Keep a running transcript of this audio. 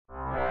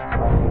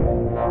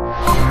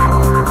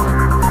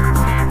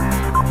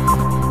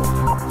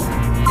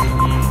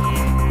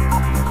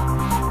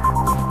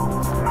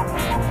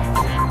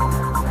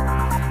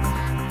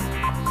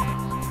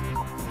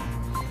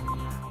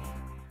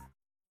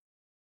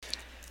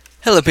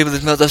Hello people,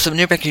 this is Meltdown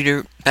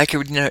here, back here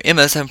with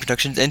MS7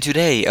 Productions, and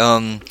today,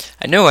 I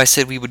know I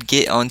said we would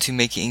get on to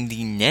making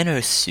the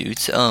nano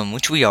suits,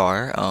 which we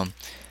are,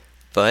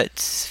 but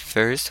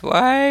first,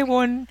 why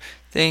one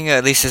thing,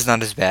 at least it's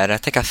not as bad. I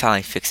think I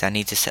finally fixed it. I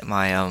need to set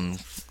my,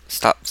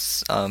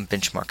 stops,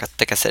 benchmark. I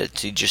think I set it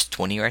to just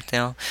 20 right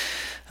now.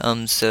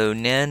 So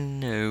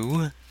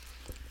nano,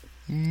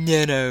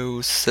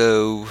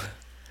 so,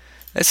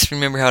 let's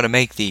remember how to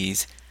make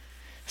these.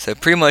 So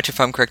pretty much,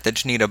 if I'm correct, I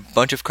just need a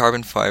bunch of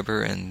carbon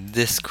fiber and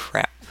this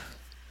crap.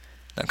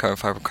 Not carbon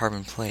fiber,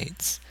 carbon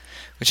plates.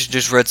 Which is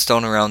just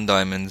redstone around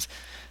diamonds.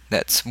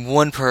 That's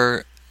one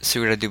per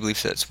suit, I do believe,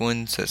 so that's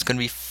one. So it's going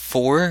to be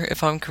 4,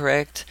 if I'm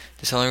correct.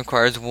 This only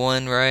requires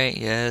 1, right?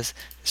 Yes.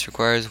 This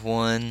requires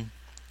 1.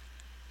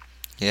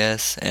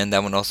 Yes. And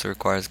that one also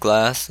requires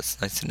glass.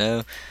 That's nice to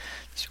know.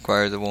 This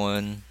requires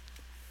 1.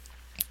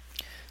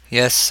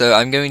 Yes, so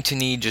I'm going to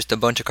need just a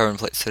bunch of carbon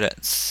plates. So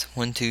that's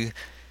 1, 2,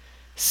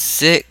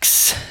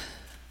 6.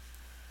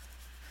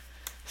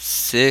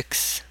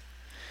 6.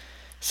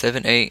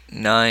 7, 8,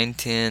 9,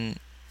 10.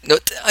 No,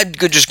 I'm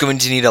just going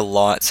to need a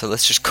lot, so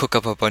let's just cook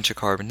up a bunch of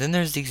carbon. Then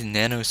there's these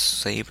nano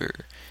saber.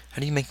 How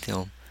do you make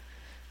them?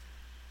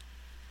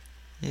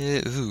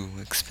 Yeah, ooh,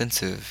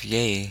 expensive.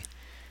 Yay.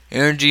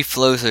 Energy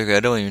flow circuit. I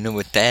don't even know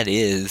what that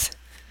is.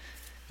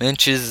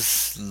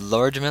 Mentions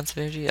large amounts of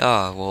energy?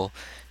 Ah, well,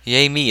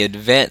 yay me.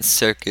 Advanced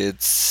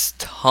circuits.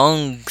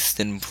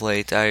 Tungsten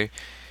plate. I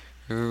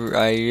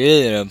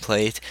really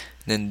plate.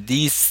 Then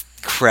these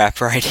crap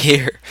right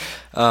here.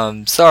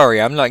 Sorry,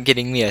 I'm not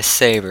getting me a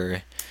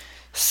saber.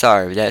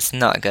 Sorry, that's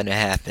not gonna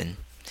happen.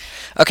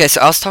 Okay,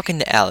 so I was talking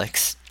to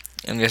Alex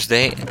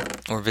yesterday,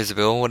 or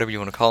Visibil, whatever you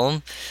want to call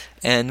him,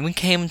 and we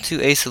came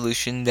to a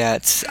solution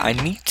that I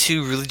need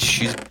to really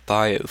just use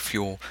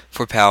biofuel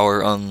for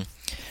power.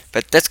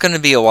 But that's gonna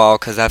be a while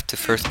because I have to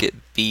first get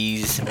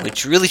bees,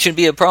 which really shouldn't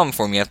be a problem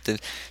for me.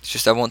 It's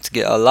just I want to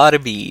get a lot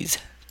of bees.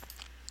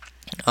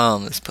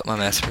 Let's put my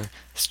macerator.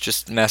 It's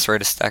just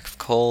macerate a stack of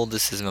coal.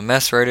 This is my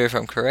macerator, if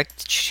I'm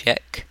correct.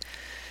 Check.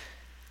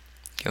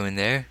 Go in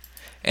there.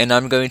 And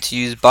I'm going to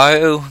use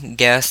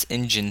biogas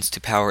engines to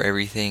power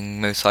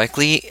everything, most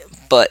likely.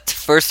 But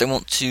first I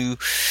want to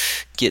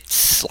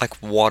get, like,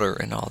 water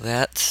and all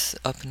that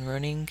up and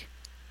running.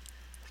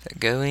 Is that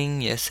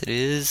going? Yes, it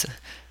is.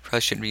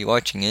 Probably shouldn't be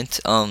watching it.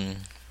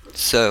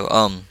 So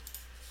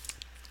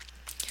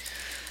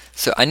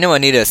I know I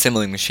need an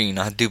assembling machine.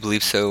 I do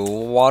believe so.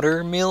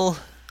 Water mill?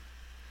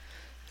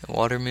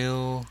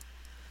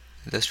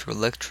 Industrial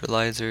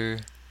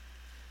electrolyzer.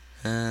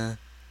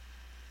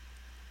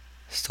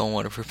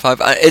 Stormwater for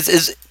 5. I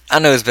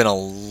know it's been a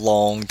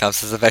long time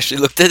since I've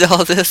actually looked at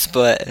all this,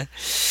 but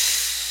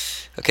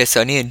okay.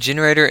 So I need a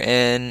generator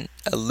and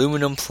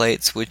aluminum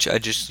plates, which I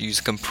just use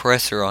a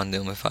compressor on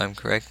them, if I'm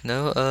correct.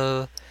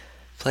 No,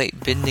 plate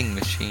bending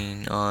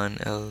machine on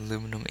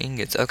aluminum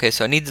ingots. Okay,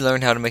 so I need to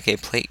learn how to make a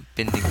plate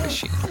bending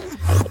machine.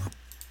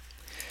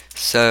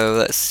 So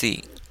let's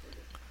see.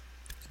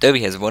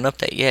 Adobe has one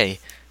update. Yay!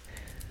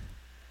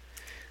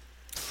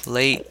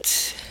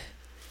 Plate.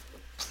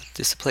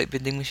 This plate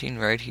bending machine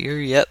right here.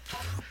 Yep.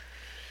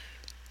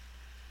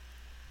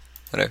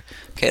 Whatever.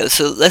 Okay,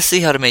 so let's see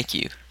how to make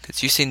you,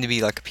 because you seem to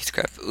be like a piece of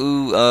crap.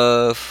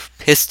 Ooh,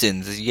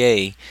 pistons.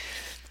 Yay.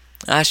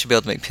 I should be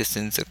able to make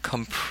pistons. A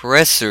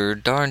compressor.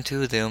 Darn,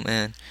 2 of them.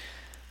 And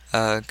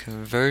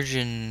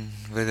conversion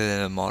rather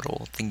than a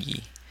model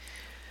thingy,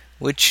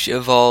 which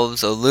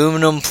involves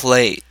aluminum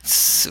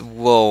plates.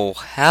 Whoa,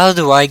 how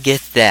do I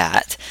get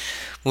that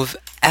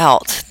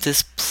without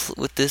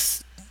with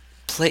this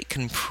plate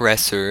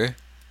compressor?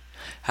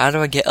 How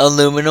do I get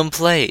aluminum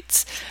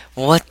plates?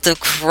 What the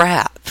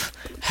crap?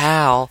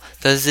 How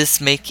does this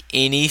make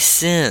any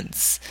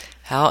sense?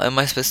 How am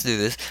I supposed to do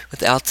this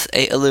without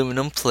a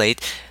aluminum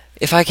plate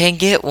if I can't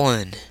get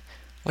one?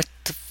 What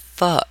the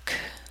fuck?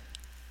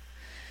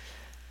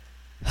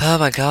 Oh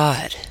my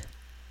god.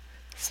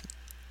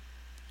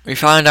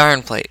 Refined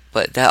iron plate,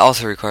 but that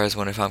also requires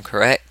one if I'm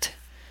correct.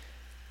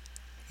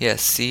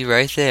 Yes, see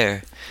right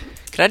there.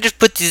 Can I just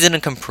put these in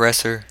a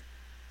compressor?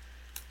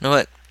 You know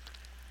what?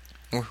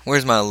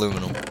 Where's my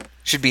aluminum?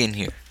 Should be in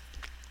here.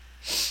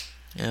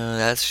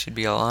 That should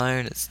be all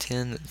iron. It's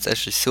tin. It's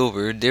actually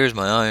silver. There's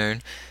my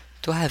iron.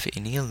 Do I have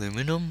any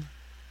aluminum?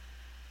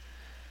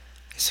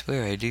 I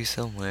swear I do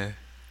somewhere.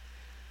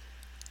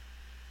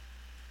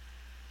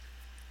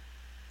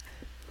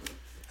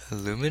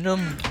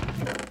 Aluminum?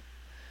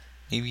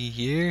 Maybe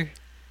here?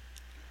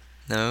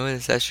 No,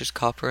 that's just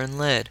copper and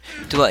lead.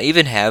 Do I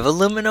even have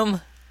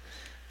aluminum?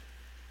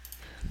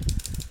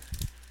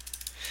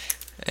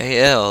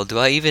 AL, do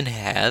I even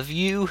have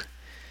you?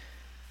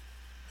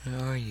 Where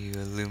are you,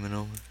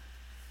 aluminum?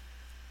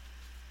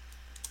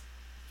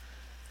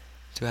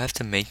 Do I have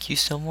to make you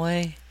some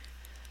way?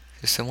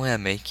 Is there some way I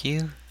make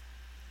you?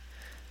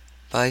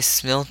 By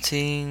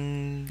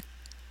smelting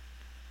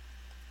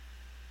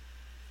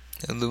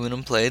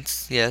aluminum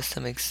plates. Yes,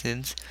 that makes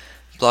sense.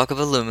 Block of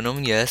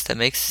aluminum. Yes, that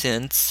makes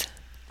sense.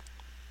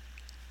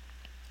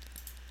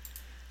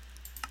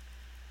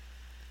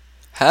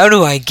 How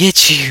do I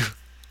get you?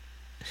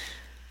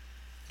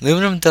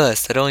 Aluminum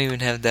dust. I don't even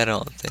have that, I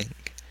don't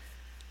think.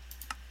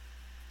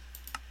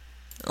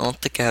 I don't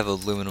think I have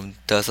aluminum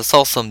dust. I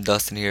saw some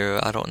dust in here.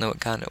 I don't know what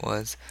kind it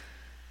was.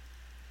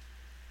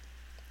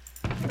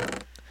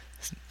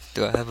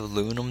 Do I have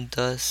aluminum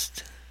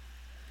dust?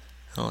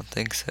 I don't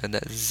think so.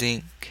 That's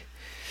zinc.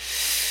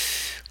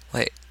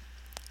 Wait.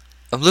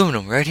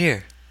 Aluminum, right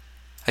here.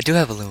 I do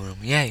have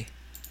aluminum. Yay.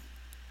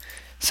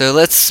 So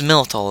let's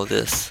smelt all of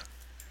this.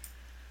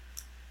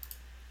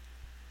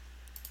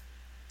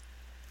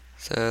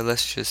 So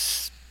let's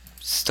just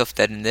stuff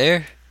that in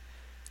there.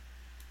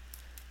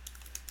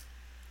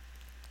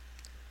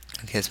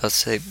 Okay, I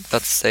was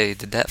about to say,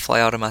 did that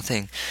fly out of my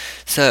thing?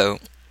 So,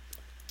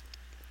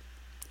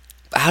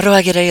 how do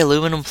I get a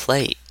aluminum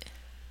plate?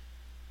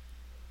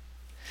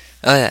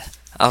 Oh yeah,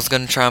 I was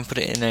gonna try and put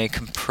it in a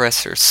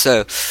compressor.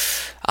 So,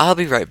 I'll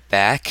be right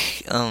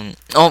back. Oh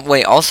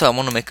wait, also I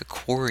want to make a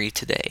quarry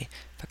today.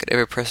 If I could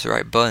ever press the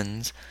right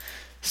buttons.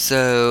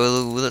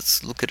 So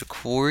let's look at a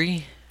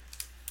quarry.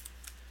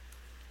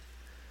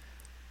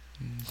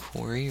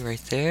 Quarry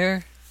right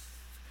there.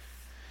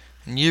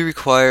 And you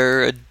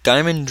require a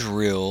diamond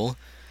drill,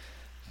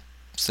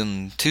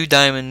 some 2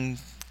 diamond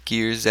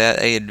gears at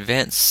a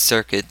advanced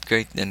circuit,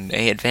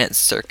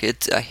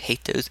 I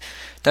hate those.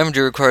 Diamond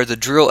drill requires a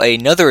drill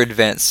another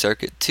advanced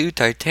circuit, 2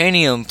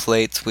 titanium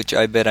plates, which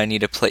I bet I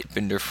need a plate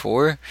bender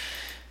for.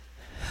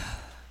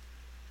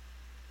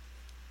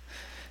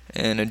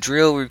 And a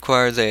drill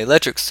requires a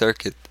electric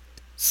circuit,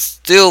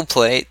 steel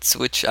plates,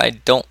 which I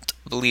don't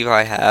believe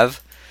I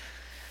have.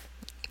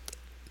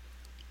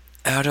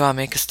 How do I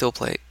make a steel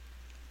plate?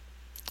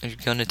 Are you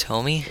gonna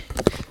tell me?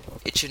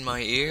 Itching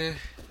my ear.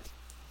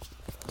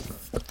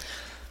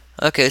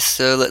 Okay,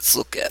 so let's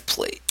look at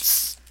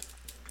plates.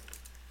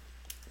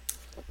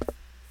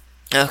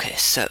 Okay,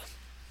 so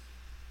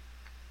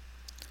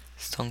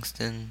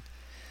tungsten.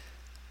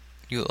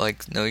 You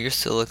no, you're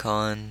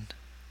silicon.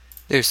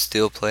 There's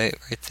steel plate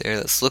right there.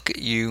 Let's look at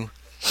you.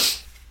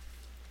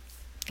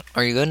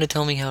 Are you going to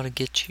tell me how to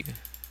get you?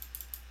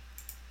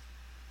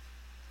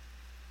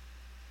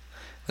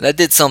 Well, that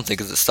did something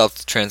because it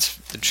stopped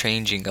the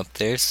changing up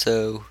there.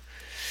 So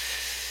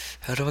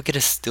how do I get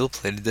a steel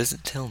plate? It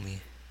doesn't tell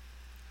me.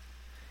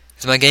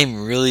 Is my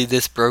game really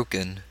this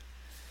broken?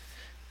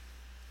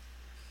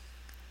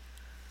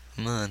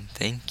 Come on,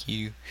 thank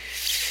you.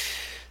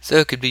 So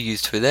it could be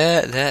used for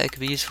that. It could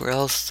be used for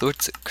all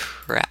sorts of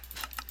crap.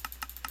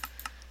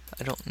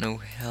 I don't know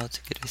how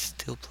to get a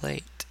steel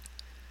plate.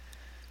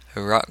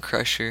 A rock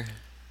crusher.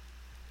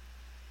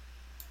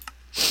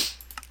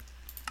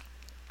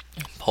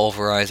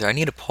 Pulverizer. I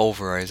need a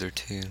pulverizer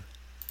too.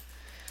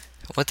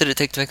 What did it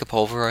take to make a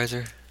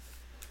pulverizer?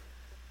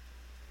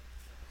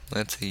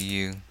 That's a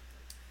U.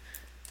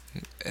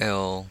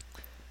 L.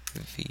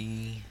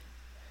 V.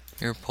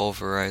 Your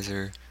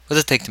pulverizer. What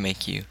does it take to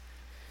make you?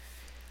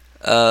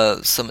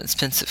 Some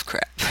expensive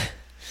crap.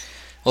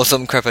 Well,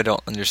 some crap I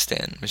don't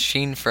understand.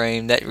 Machine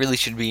frame. That really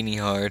should be any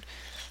hard.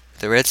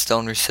 The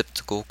redstone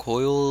receptacle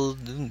coil.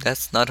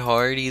 That's not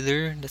hard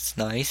either. That's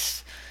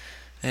nice.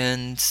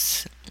 And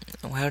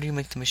how do you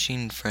make the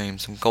machine frame?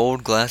 Some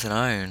gold, glass, and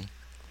iron.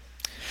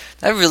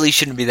 That really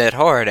shouldn't be that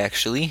hard,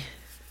 actually.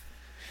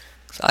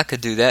 'Cause I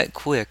could do that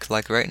quick,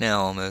 like right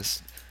now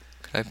almost.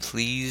 Could I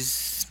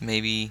please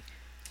maybe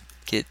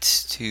get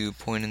to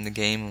a point in the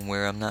game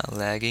where I'm not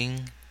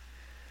lagging?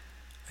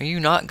 Are you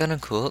not gonna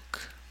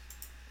cook?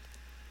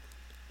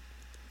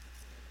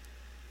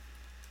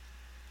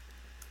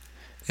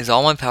 Is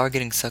all my power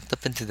getting sucked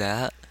up into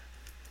that?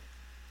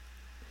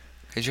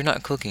 Because you're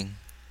not cooking.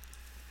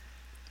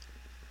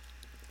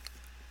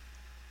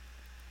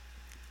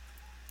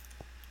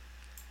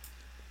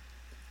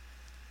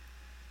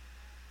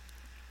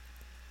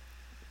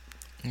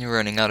 You're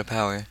running out of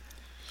power.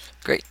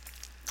 Great.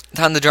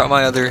 Time to drop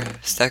my other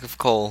stack of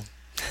coal.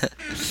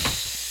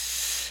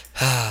 This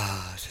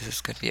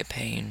is gonna be a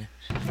pain.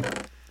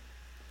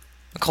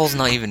 The coal's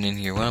not even in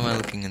here. Why am I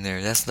looking in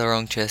there? That's the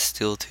wrong chest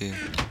still too.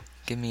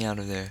 Get me out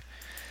of there.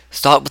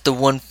 Stop with the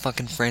 1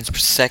 fucking frames per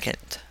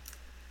second.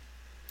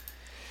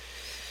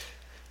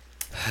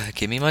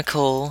 Give me my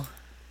coal.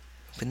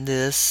 Open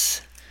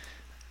this.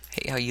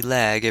 Hate how you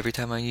lag every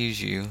time I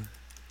use you.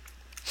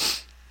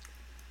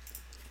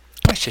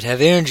 I should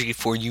have energy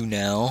for you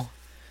now.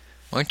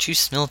 Why aren't you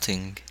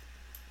smelting?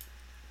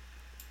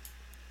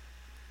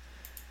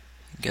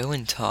 Go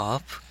in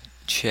top.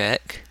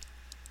 Check.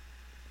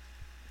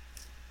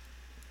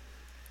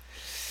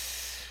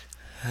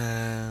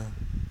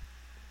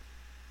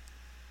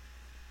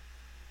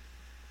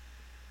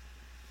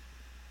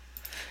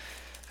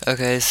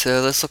 Okay,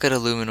 so let's look at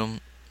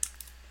aluminum.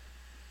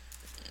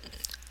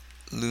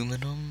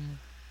 Aluminum?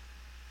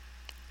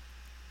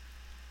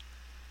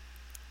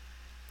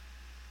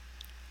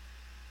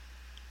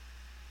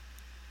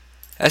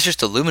 That's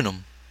just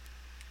aluminum.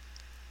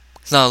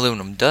 It's not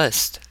aluminum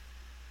dust.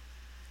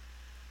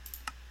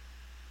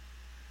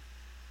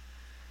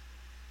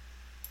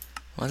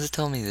 Why does it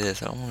tell me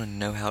this? I don't want to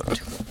know how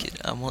to get.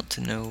 I want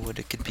to know what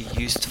it could be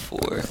used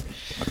for.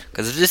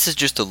 Because if this is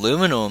just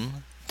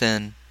aluminum,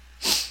 then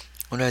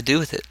what do I do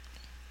with it?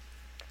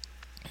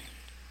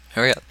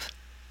 Hurry up.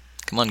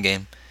 Come on,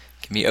 game.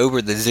 Give me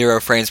over the 0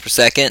 frames per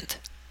second.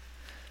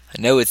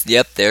 I know it's,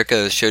 yep, there it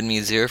goes. Showed me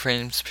 0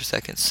 frames per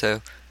second.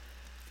 So,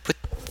 put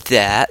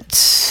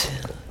that.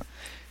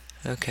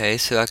 Okay,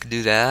 so I could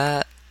do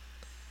that.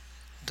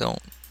 Don't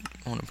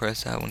want to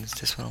press that one. Is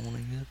this what I want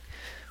to use?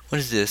 What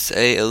is this?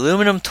 A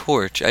aluminum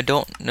torch. I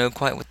don't know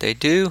quite what they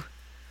do.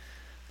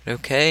 But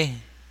okay.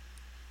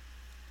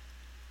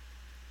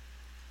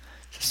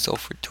 It's a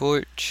sulfur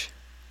torch.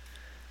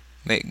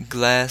 Make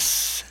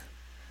glass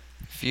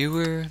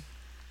viewer.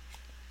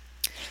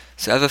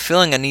 So I have a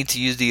feeling I need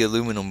to use the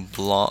aluminum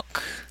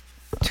block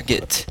to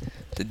get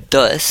the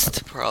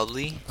dust,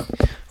 probably.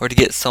 Or to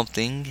get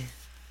something.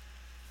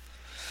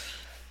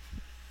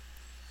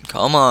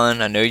 Come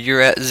on, I know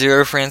you're at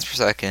 0 frames per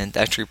second.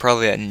 Actually,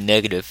 probably at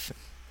negative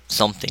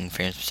something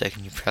frames per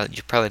second.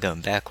 You're probably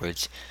going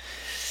backwards.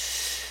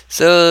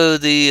 So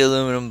the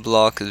aluminum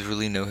block is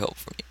really no help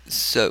for me.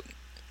 So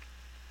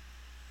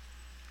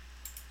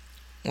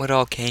what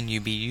all can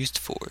you be used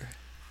for?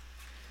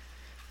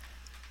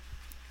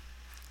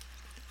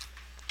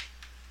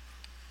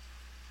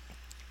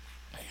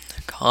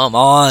 Come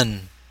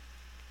on.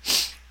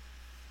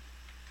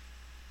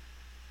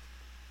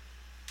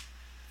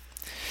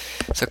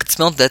 So I could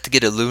smelt that to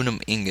get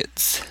aluminum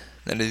ingots.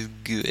 That is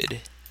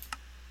good.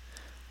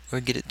 Or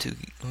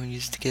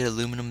use it to get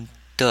aluminum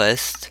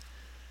dust,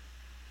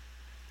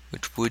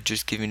 which would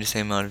just give me the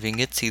same amount of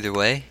ingots either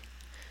way.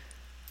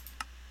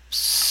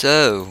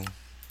 So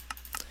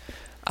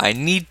I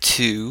need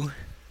to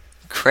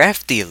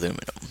craft the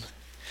aluminum.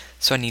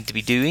 So I need to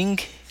be doing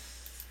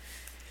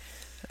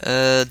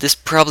this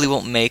probably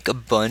won't make a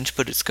bunch,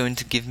 but it's going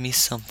to give me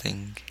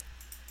something.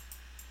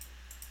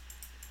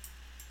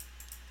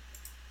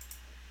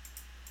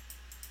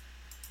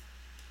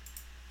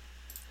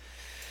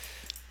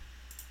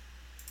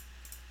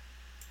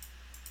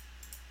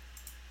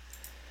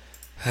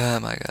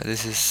 Oh my god,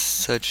 this is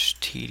such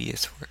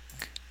tedious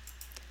work.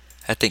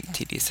 I think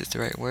tedious is the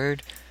right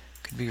word.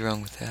 Could be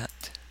wrong with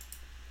that.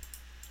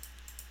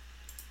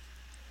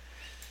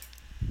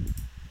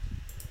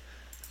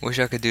 Wish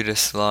I could do the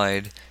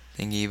slide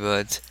thingy,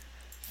 but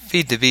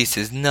Feed the Beast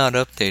is not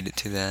updated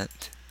to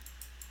that.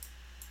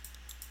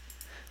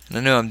 And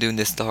I know I'm doing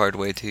this the hard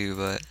way too,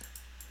 but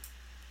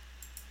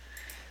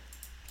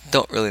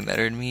don't really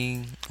matter to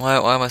me. Why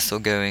am I still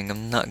going?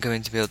 I'm not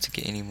going to be able to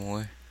get any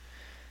more.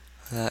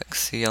 Like,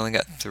 see, I only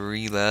got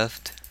 3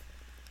 left.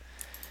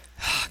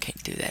 I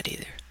can't do that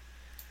either.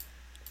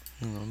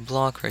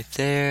 Block right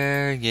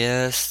there.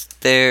 Yes,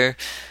 there.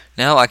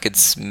 Now I could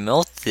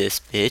smelt this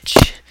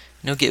bitch.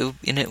 And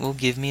it will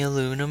give me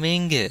aluminum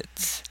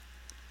ingots.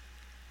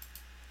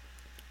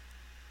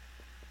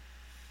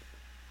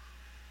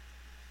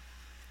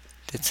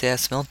 Did say I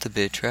smelt the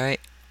bitch, right?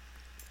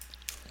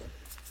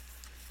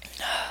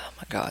 Oh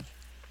my god.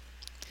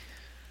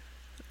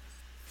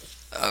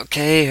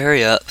 Okay,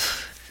 hurry up.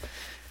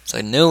 So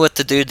I know what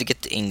to do to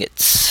get the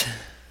ingots.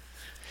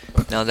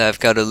 Now that I've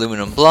got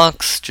aluminum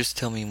blocks, just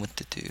tell me what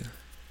to do.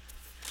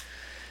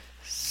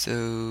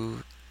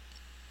 So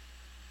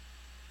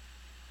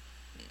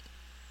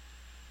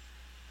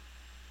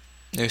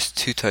there's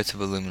 2 types of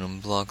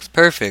aluminum blocks.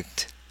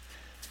 Perfect.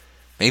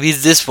 Maybe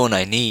it's this one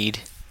I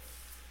need.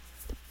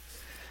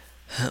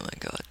 Oh my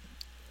god.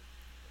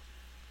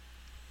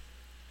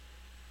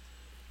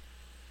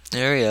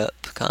 Hurry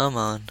up. Come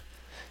on.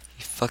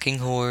 You fucking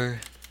whore.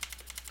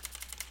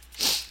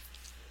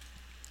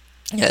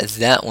 Yeah, it's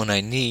that one I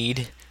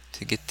need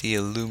to get the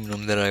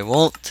aluminum that I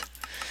want.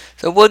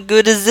 So what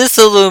good is this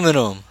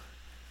aluminum?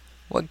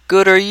 What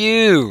good are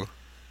you?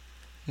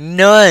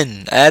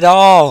 None at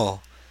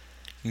all.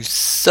 You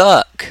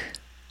suck.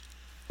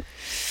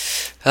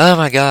 Oh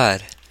my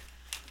god.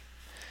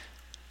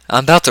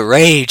 I'm about to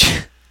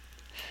rage.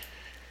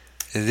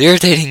 It's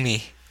irritating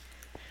me.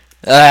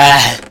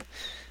 Ah.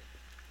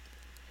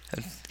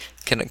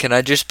 Can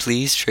I just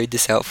please trade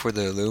this out for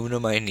the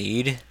aluminum I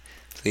need?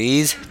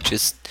 Please?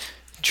 Just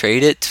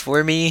trade it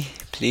for me?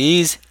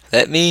 Please?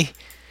 Let me?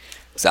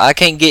 So I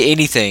can't get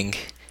anything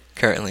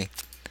currently.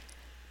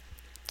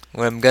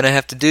 What I'm gonna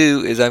have to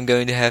do is I'm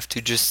going to have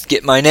to just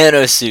get my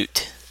nano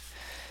suit.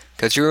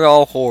 Cause you're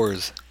all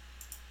whores.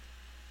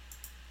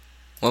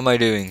 What am I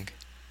doing?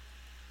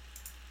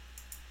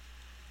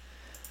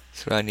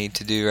 That's what I need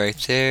to do right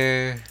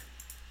there.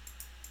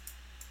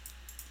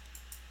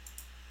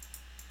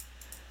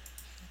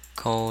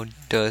 Cold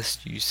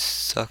dust, you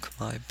suck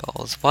my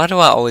balls. Why do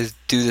I always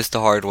do this the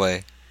hard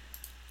way?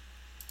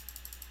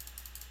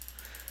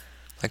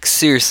 Like,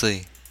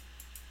 seriously.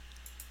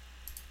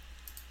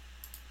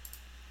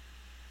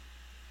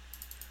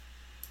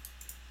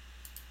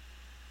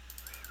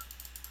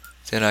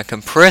 Then I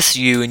compress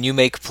you and you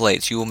make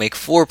plates. You will make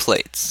 4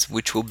 plates,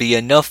 which will be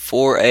enough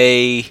for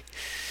a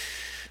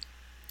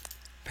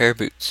pair of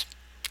boots,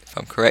 if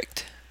I'm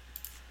correct.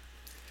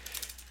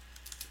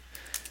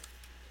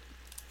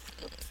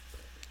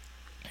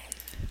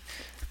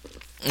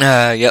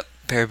 Yep,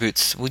 pair of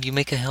boots. Would you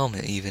make a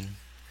helmet even?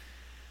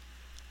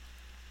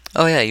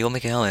 Oh yeah, you'll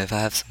make a helmet if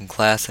I have some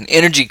glass and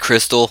energy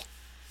crystal.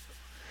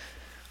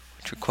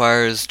 which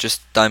requires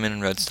just diamond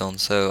and redstone.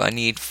 So I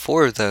need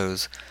 4 of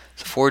those.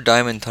 So 4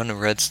 diamond, ton of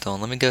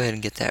redstone. Let me go ahead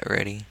and get that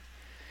ready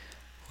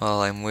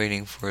while I'm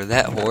waiting for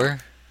that ore.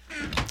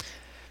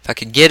 If I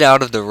could get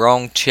out of the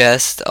wrong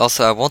chest.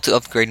 Also, I want to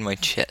upgrade my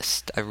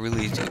chest. I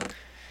really do.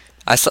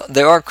 I saw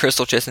there are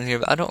crystal chests in here,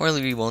 but I don't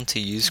really want to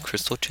use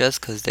crystal chests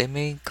because they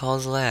may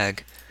cause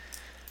lag.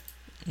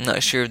 I'm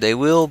not sure if they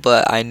will,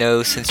 but I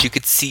know since you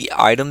could see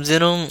items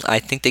in them, I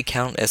think they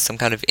count as some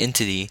kind of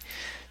entity.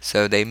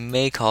 So they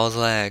may cause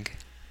lag.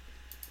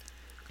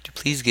 Could you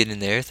please get in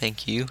there?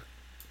 Thank you.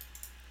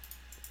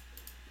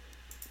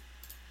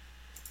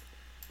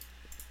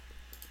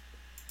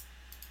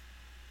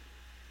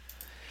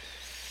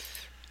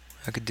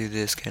 I could do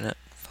this, can I?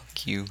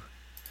 Fuck you.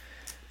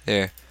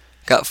 There.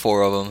 Got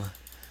 4 of them.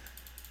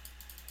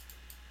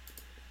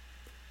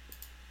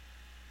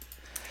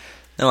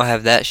 Now I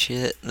have that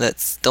shit.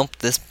 Let's dump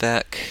this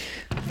back.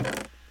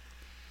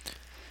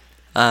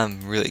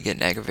 I'm really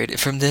getting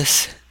aggravated from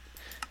this.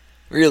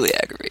 Really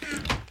aggravated.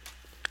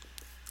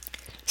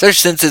 Especially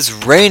since it's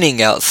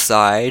raining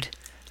outside.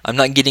 I'm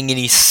not getting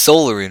any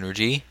solar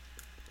energy.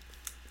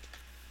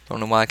 Don't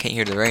know why I can't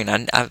hear the rain.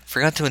 I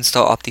forgot to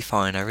install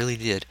Optifine. I really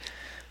did.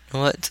 You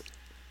know what?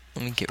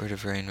 Let me get rid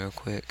of rain real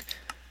quick.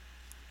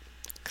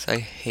 Because I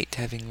hate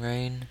having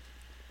rain.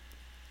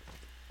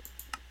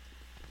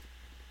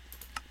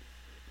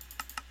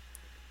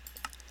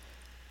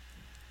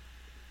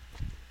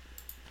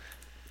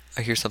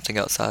 I hear something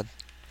outside.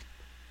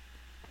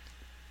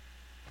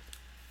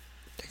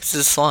 This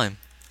is slime.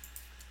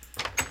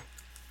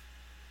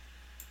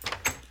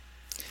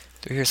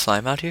 Do you hear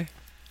slime out here?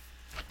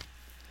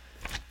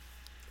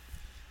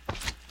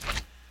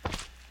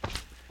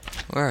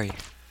 Where are you?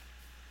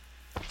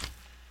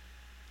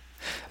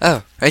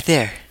 Oh, right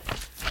there.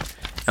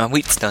 My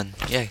wheat's done.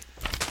 Yay.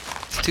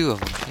 There's 2 of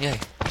them. Yay.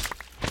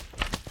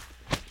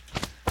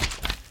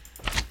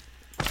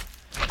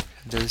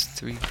 Those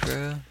 3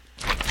 grow.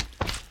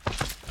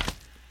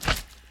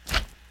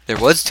 There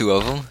was 2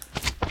 of them.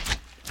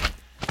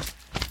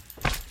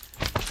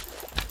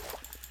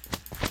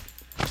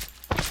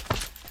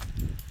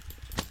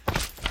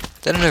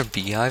 Is that another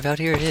beehive out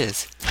here? It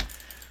is.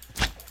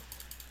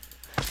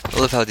 I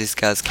love how these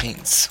guys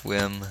can't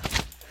swim.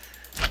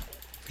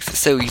 It's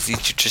so easy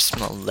to just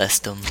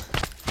molest them.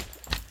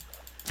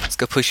 Let's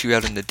go push you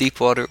out in the deep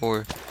water,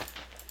 or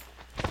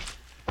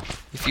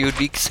if you would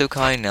be so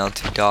kind now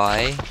to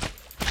die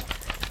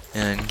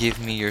and give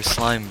me your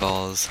slime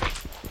balls.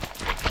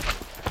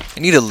 I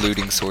need a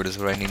looting sword is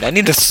what I need. I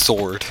need a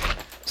sword.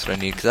 That's what I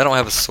need, because I don't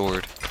have a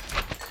sword.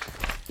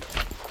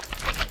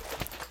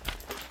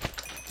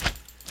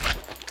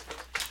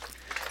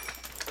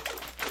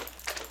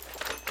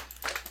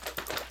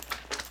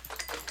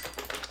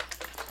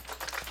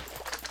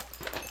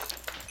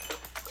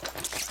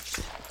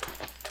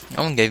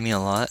 No one gave me a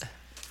lot.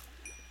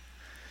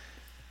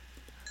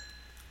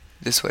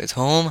 This way is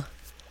home.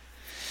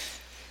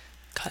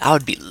 God, I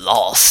would be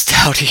lost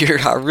out here.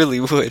 I really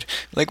would.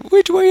 Like,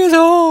 which way is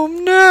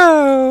home?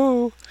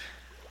 No.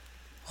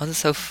 Why is it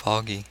so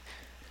foggy?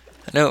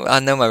 I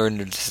know my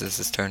render distance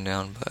is turned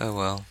down, but oh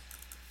well.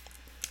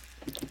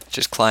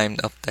 Just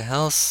climbed up the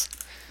house.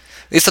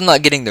 At least I'm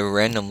not getting the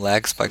random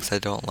lag spikes I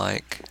don't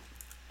like.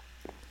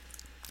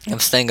 I'm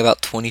staying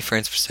about 20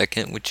 frames per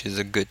second, which is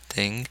a good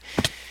thing.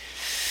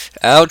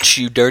 Ouch,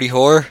 you dirty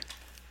whore.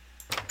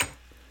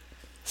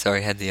 Sorry,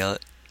 I had to yell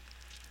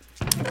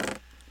it.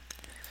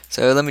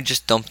 So let me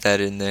just dump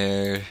that in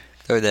there.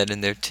 Throw that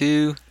in there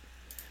too.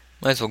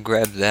 Might as well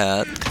grab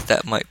that, because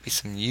that might be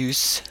some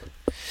use.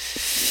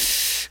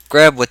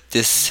 Grab what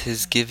this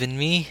has given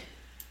me.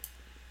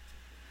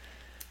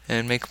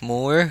 And make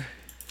more,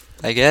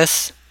 I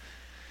guess.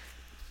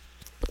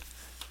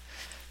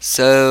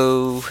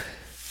 So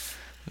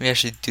let me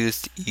actually do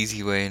this the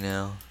easy way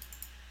now.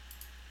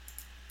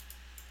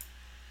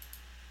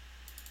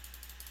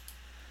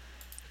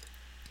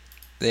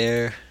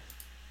 There.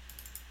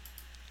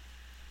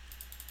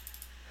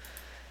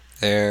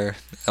 There.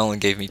 It only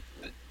gave me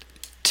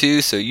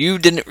 2, so you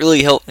didn't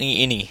really help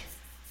me any.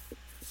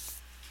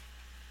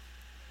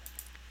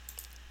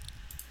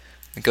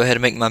 Go ahead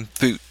and make my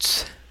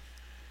boots.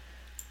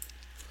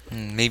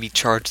 Maybe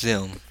charge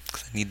them,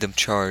 because I need them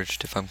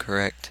charged if I'm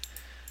correct.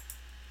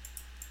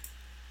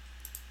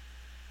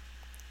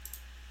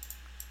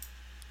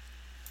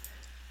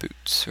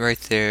 Boots, right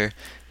there.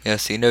 Yeah,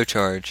 see, no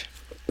charge.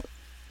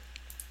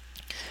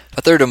 If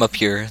I throw them up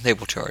here, they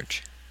will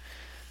charge.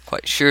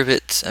 Quite sure of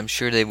it. I'm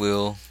sure they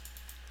will.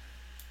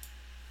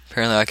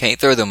 Apparently I can't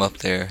throw them up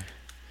there.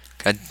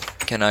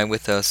 Can I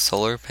with a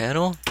solar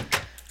panel?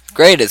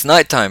 Great, it's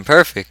nighttime.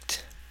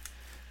 Perfect.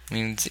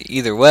 Means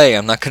either way,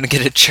 I'm not going to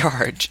get a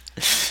charge.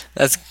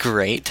 That's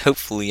great.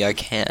 Hopefully I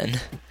can.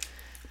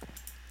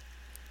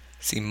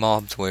 See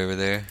mobs way over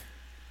there.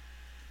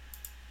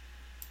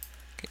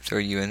 Can't throw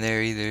you in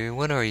there either.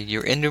 What are you?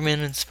 You're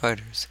Endermen and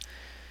spiders.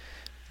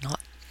 Not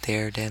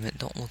there, damn it.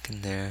 Don't look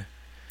in there.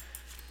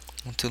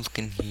 I want to look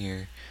in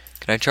here.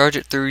 Can I charge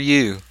it through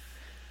you?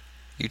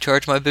 You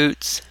charge my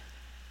boots?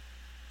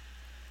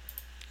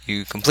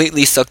 You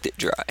completely sucked it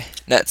dry.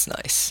 That's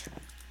nice.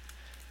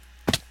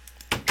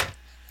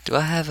 Do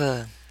I have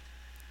a...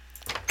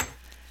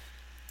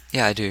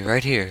 Yeah, I do,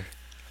 right here.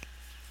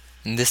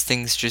 And this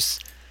thing's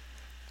just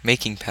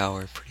making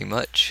power, pretty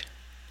much.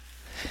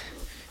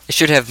 It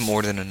should have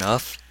more than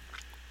enough.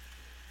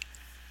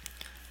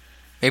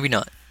 Maybe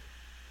not.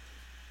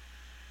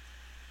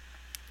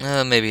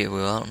 Maybe it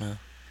will, I don't know.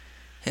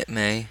 It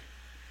may.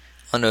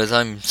 All I know is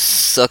I'm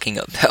sucking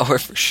up power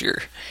for sure.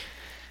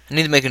 I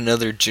need to make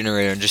another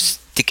generator and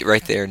just stick it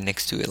right there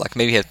next to it. Like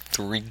maybe have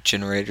 3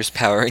 generators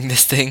powering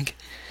this thing,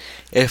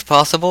 if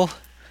possible.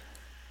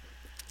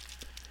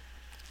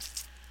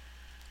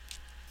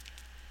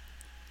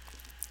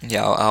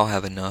 Yeah, I'll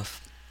have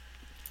enough.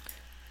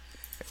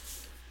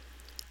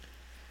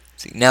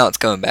 See, now it's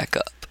going back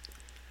up.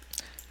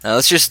 Now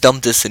let's just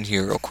dump this in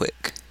here real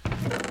quick,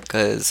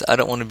 because I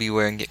don't want to be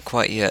wearing it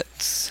quite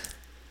yet.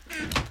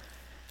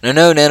 And I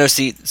know nano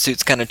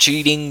suit's kind of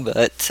cheating,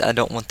 but I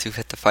don't want to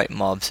have to fight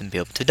mobs and be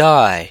able to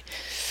die.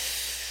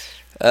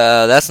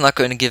 That's not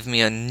going to give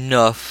me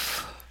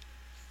enough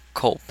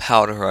coal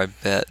powder, I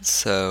bet,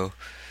 so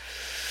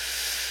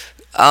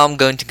I'm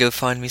going to go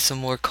find me some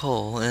more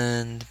coal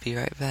and be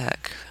right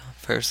back.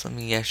 First, let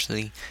me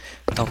actually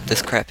dump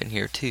this crap in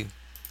here too.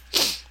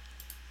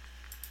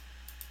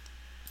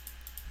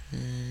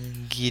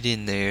 Get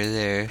in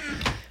there.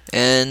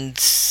 And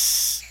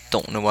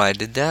don't know why I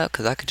did that,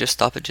 because I could just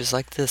stop it just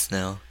like this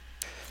now.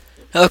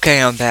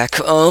 Okay, I'm back.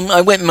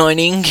 I went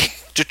mining,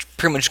 just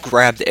pretty much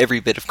grabbed every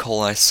bit of coal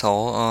I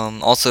saw.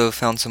 Also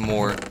found some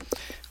more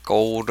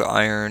gold,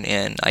 iron,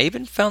 and I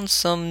even found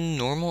some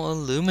normal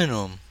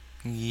aluminum.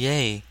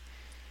 Yay.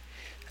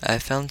 I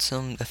found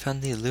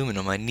the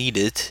aluminum I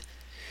needed.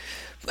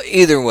 But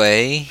either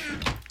way,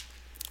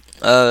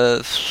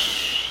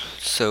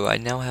 so I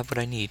now have what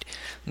I need.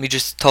 Let me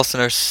just toss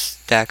another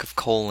stack of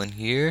coal in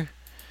here.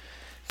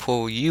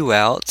 Pull you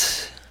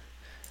out.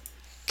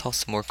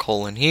 Toss some more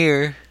coal in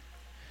here.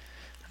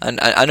 And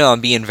I know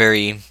I'm being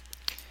very,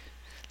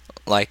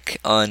 like,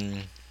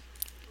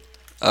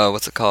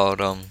 what's it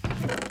called? I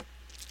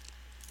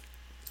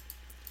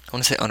want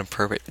to say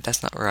inappropriate, but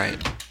that's not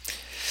right.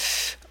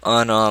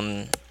 I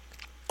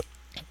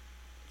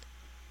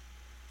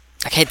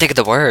can't think of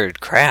the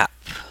word. Crap.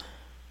 I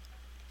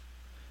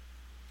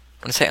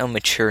want to say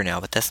unmature now,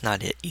 but that's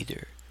not it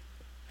either.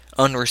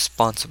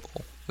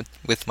 Unresponsible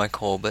with my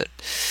coal, but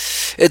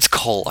it's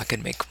coal. I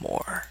can make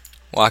more.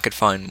 Well, I could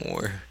find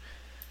more.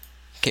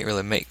 Can't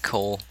really make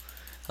coal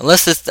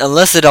unless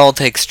it all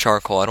takes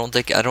charcoal. I don't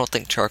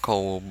think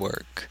charcoal will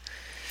work.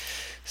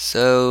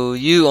 So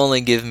you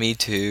only give me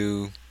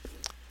 2,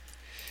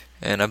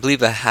 and I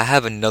believe I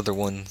have another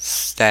one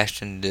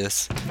stashed in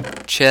this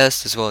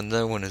chest as well.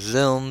 Another one is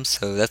them,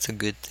 so that's a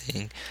good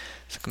thing.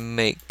 So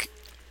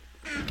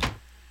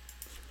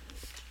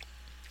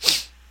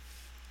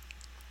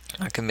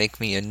I can make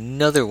me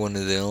another one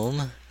of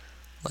them,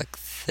 like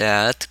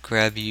that.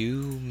 Grab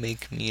you,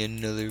 make me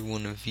another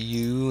one of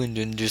you, and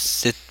then just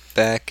sit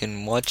back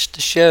and watch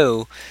the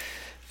show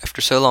after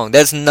so long.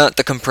 That's not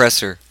the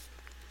compressor,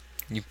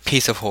 you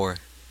piece of whore.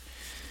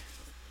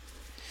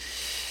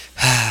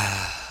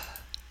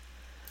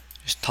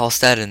 Just toss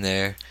that in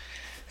there,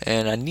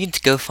 and I need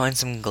to go find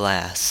some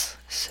glass.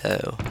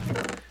 So,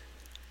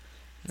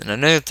 and I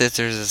know that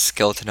there's a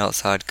skeleton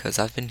outside because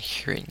I've been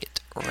hearing it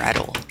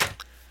rattle.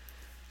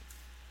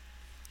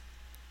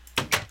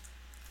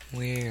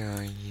 Where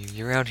are you?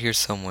 You're out here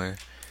somewhere.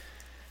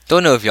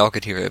 Don't know if y'all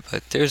could hear it,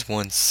 but there's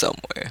one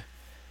somewhere.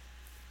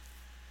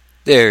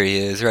 There he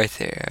is, right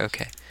there.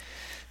 Okay.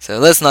 So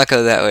let's not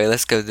go that way.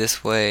 Let's go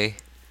this way.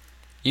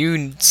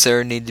 You,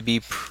 sir, need to be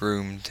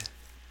pruned.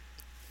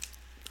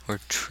 Or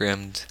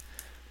trimmed.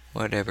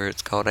 Whatever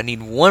it's called. I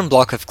need 1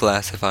 block of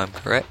glass if I'm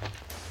correct.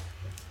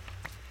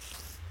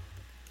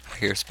 I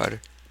hear a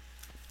spider.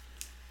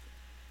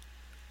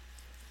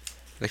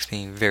 Makes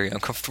me very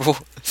uncomfortable.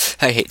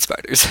 I hate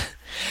spiders.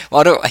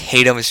 Well, I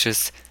hate them. It's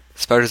just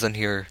spiders on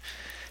here.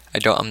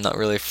 I'm not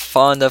really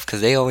fond of,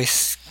 because they always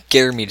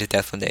scare me to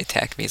death when they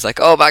attack me. It's like,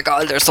 oh my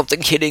god, there's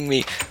something hitting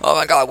me. Oh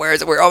my god, where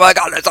is it? Oh my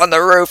god, it's on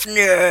the roof.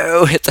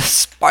 No, it's a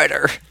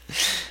spider.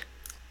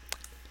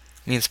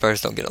 Me and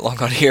spiders don't get along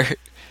on here.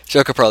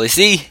 Y'all could probably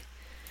see.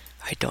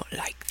 I don't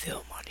like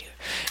them on here.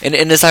 And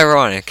it's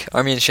ironic.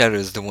 Army and Shadow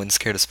is the one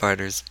scared of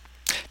spiders.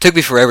 Took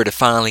me forever to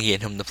finally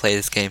get him to play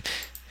this game.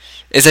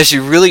 It's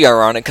actually really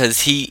ironic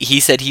because he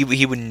said he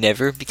would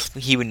never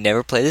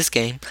play this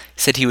game. He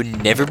said he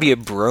would never be a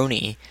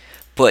brony,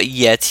 but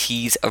yet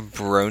he's a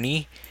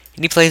brony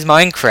and he plays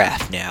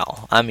Minecraft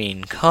now. I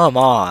mean, come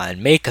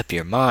on, make up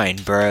your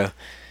mind, bro.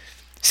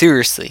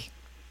 Seriously.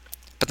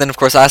 But then of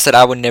course I said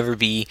I would never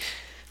play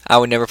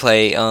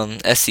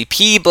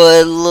SCP,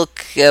 but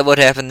look at what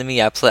happened to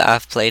me.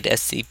 I've played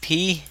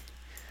SCP.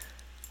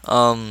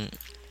 On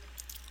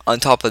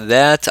top of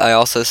that, I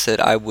also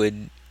said I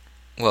would,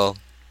 well,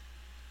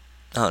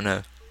 I don't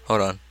know. Hold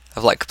on.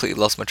 I've like completely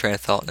lost my train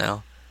of thought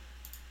now.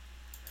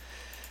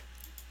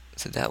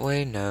 Is it that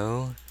way?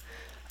 No.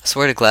 I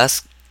swear to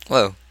glass.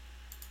 Whoa.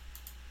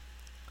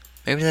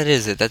 Maybe that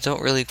is it. That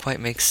don't really quite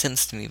make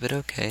sense to me, but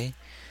okay.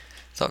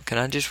 So, can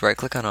I just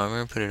right-click on armor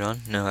and put it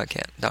on? No, I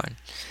can't. Darn.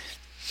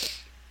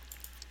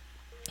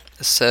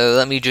 So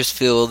let me just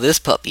fill this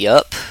puppy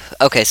up.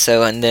 Okay,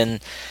 so and then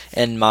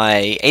in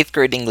my 8th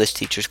grade English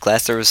teacher's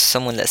class, there was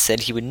someone that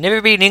said he would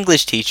never be an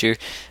English teacher,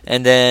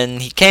 and then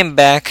he came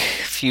back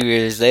a few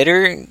years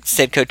later,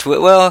 said Coach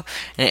Whitwell,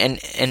 and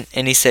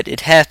he said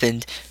it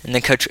happened, and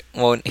then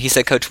he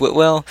said Coach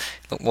Whitwell,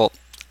 well,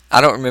 I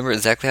don't remember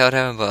exactly how it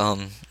happened,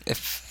 but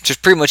if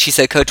just pretty much he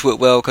said Coach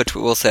Whitwell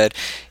said,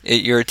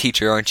 you're a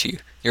teacher, aren't you?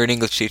 You're an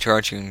English teacher,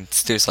 aren't you? And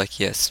Stu's like,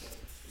 yes.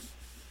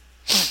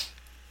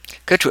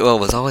 Coach Whitwell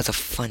was always a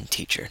fun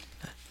teacher.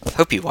 I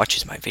hope he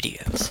watches my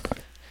videos.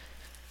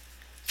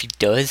 If he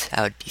does,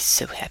 I would be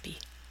so happy.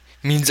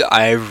 Means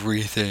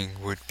everything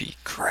would be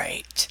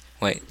great.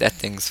 Wait, that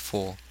thing's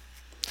full.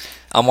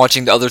 I'm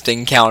watching the other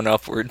thing count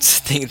upwards,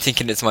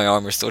 thinking it's my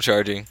armor still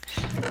charging.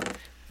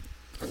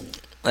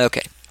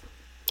 Okay.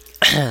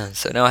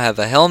 So now I have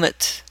a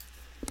helmet.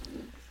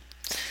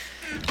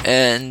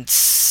 And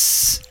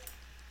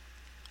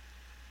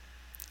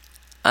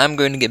I'm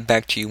going to get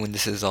back to you when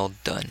this is all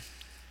done.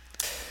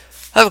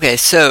 Okay,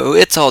 so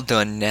it's all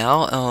done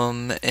now,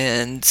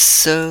 and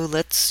so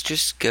let's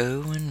just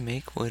go and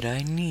make what I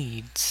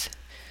need.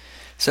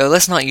 So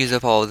let's not use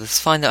up all of this.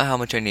 Find out how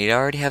much I need. I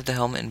already have the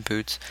helmet and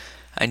boots.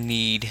 I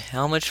need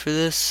how much for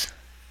this?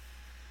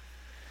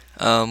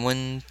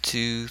 1,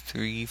 2,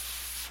 3,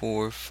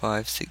 4,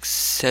 5, 6,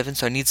 7.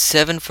 So I need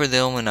 7 for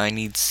them, and I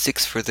need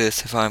 6 for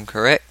this, if I'm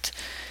correct.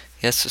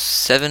 Yes, so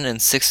 7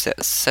 and 6,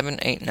 that's 7,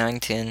 8, 9,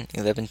 10,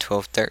 11,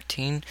 12,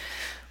 13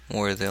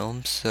 more of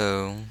them,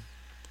 so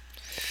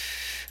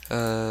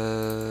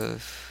I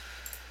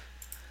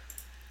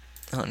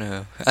don't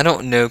know. I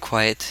don't know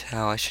quite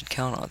how I should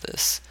count all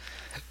this.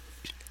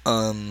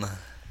 Either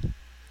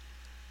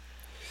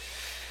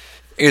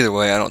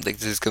way, I don't think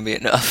this is going to be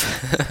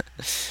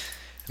enough.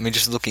 I mean,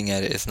 just looking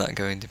at it, it's not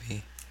going to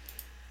be.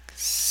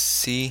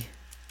 See?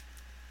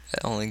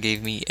 That only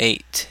gave me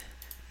 8.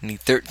 I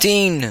need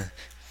 13!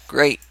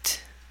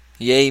 Great!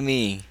 Yay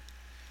me!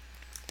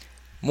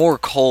 More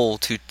coal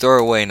to throw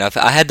away. Now,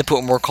 I had to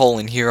put more coal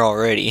in here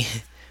already.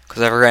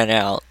 Because I ran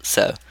out,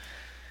 so.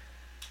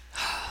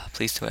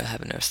 Please do I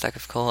have another stack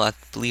of coal? I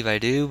believe I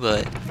do,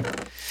 but.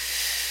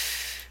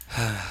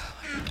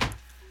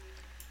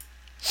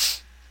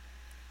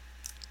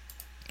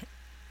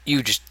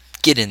 You just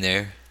get in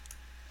there.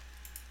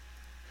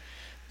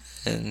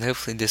 And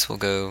hopefully this will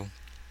go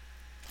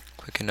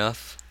quick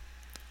enough.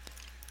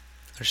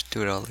 I'll just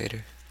do it all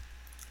later.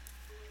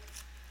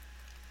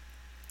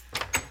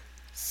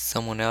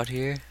 Someone out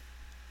here?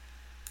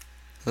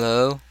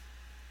 Hello?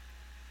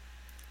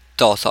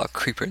 Oh, I saw a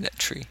creeper in that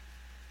tree.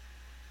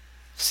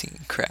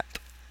 Seeing crap.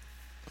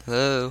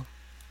 Hello?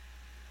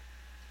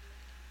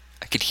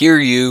 I could hear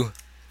you.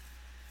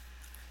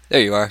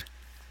 There you are.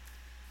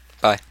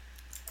 Bye.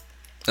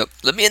 Oh,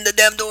 let me in the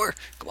damn door.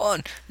 Come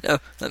on. No,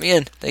 let me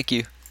in. Thank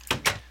you.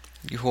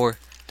 You whore.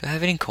 Do I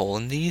have any coal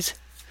in these?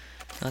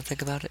 Now I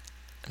think about it.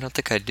 I don't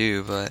think I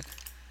do, but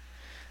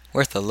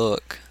worth a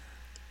look.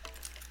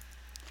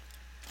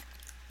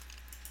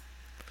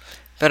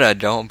 Bet I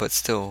don't, but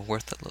still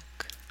worth a look.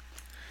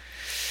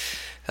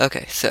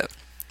 Okay, so.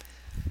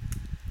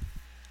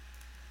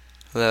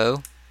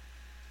 Hello?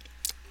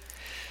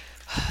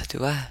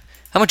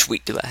 How much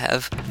wheat do I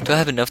have? Do I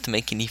have enough to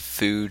make any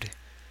food?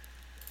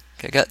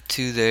 Okay, I got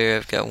 2 there.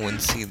 I've got 1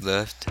 seed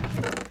left.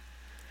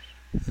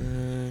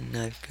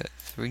 Now I've got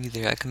 3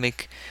 there. I can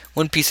make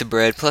 1 piece of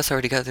bread. Plus, I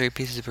already got 3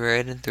 pieces of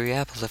bread and 3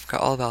 apples. I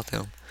forgot all about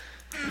them.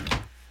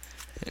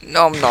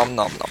 Nom nom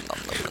nom nom nom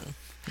nom.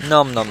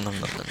 Nom nom nom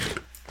nom nom.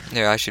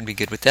 There, I should be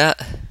good with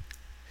that.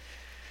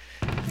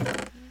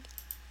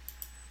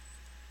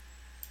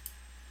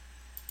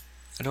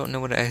 I don't know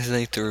what I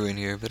accidentally threw in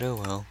here, but oh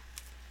well.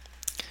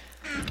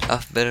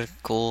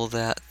 Alphabetical,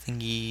 that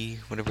thingy,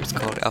 whatever it's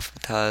called,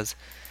 alphabetize.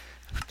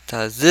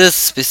 Alphabetize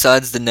this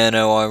besides the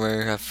nano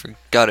armor. I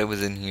forgot it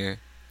was in here.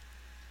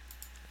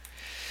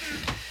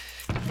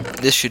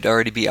 This should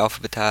already be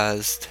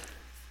alphabetized.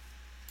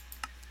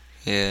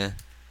 Yeah.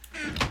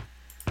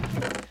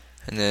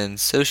 And then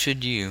so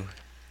should you.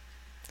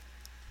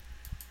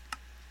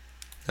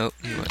 Nope,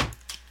 you weren't.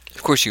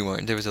 Of course you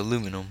weren't. There was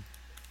aluminum.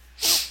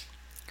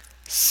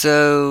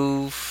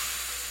 So,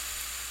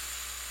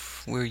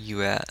 where are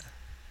you at?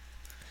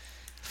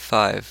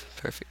 5,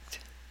 perfect.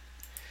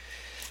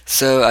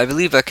 So, I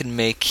believe I can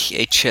make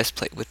a chest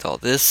plate with all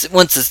this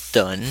once it's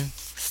done.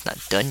 It's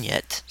not done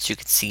yet, as you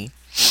can see.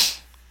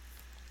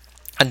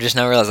 I just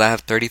now realized I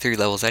have 33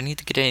 levels. I need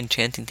to get an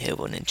enchanting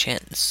table and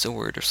enchant a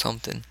sword or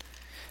something.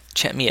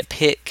 Enchant me a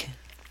pick.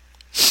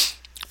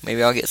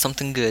 Maybe I'll get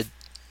something good.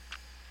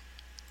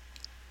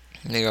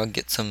 Maybe I'll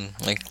get some,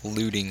 like,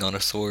 looting on a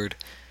sword.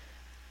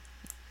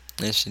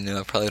 As you know,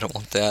 I probably don't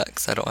want that,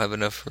 because I don't have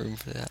enough room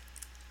for that.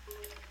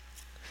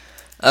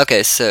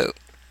 Okay, so,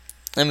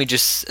 let me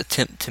just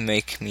attempt to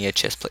make me a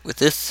chest plate with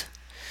this.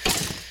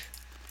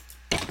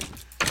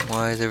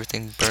 Why is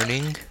everything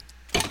burning?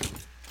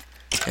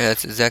 Yeah,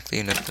 that's exactly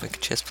enough to make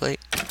a chest plate.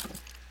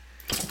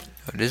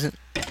 it isn't.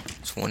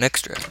 It's one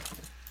extra.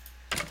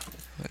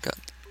 Oh my god.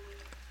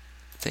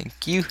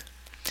 Thank you.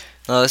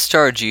 Now let's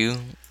charge you,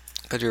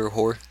 because you're a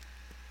whore.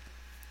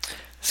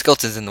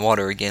 Skeleton's in the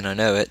water again, I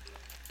know it.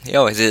 He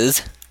always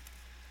is.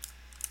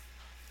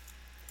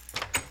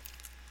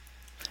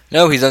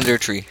 No, he's under a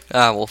tree.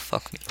 Ah, well,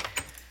 fuck me.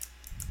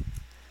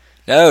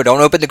 No,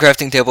 don't open the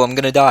crafting table, I'm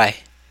gonna die.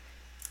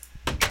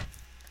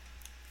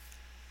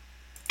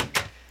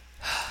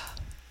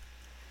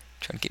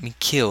 Trying to get me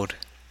killed.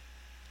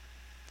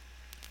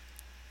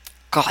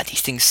 God,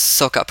 these things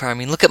suck up power. I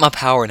mean, look at my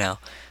power now.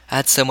 I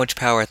had so much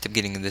power at the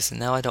beginning of this, and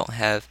now I don't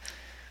have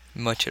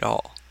much at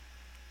all.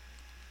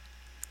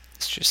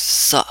 This just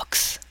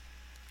sucks.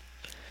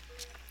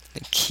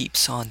 It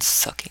keeps on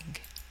sucking.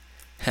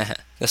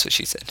 That's what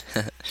she said.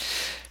 You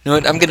know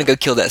what? I'm gonna go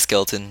kill that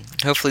skeleton.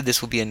 Hopefully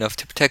this will be enough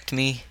to protect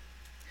me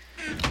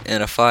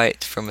in a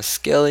fight from a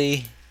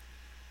skelly.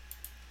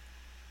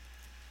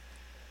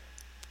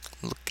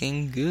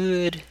 Looking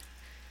good.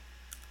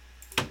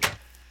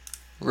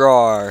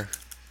 Roar.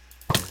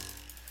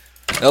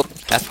 Nope,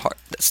 half heart.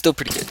 That's still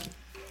pretty good.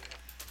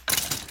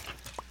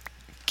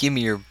 Give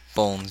me your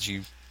bones,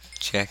 you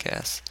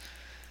jackass.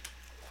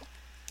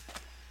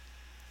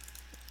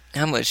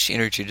 How much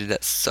energy did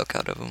that suck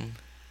out of him?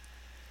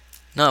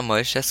 Not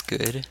much, that's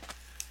good.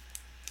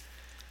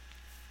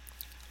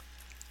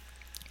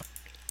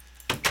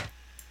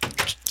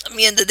 Let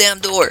me in the damn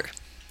door.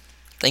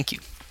 Thank you.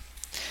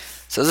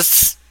 So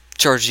let's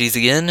charge these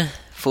again,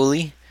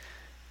 fully.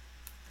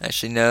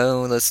 Actually,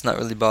 no, let's not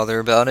really bother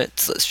about it.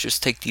 So let's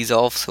just take these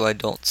off so I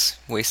don't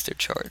waste their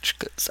charge,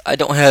 because I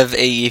don't have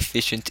a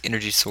efficient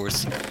energy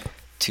source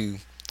to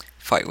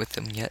fight with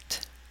them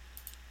yet.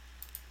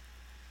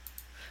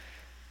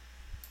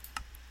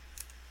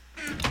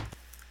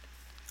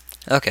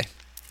 Okay,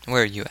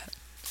 where are you at?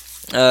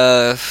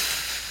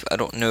 I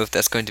don't know if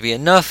that's going to be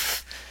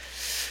enough.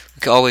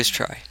 We can always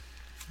try.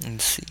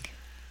 Let's see.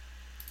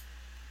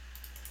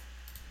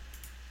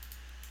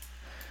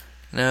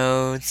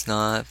 No, it's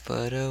not,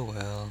 but oh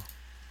well.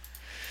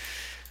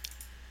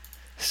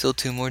 Still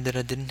 2 more that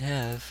I didn't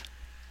have.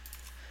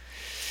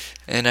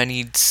 And I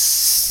need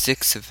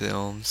 6 of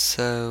them,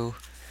 so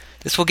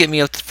this will get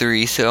me up to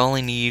 3, so I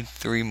only need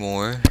 3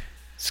 more.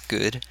 It's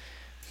good.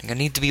 I think I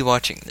need to be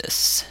watching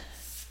this,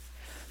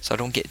 so I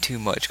don't get too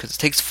much, because it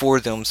takes 4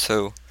 of them,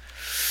 so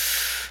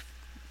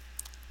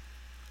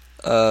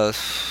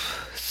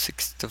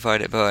 6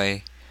 divided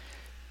by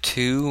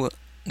 2,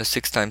 the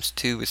 6 times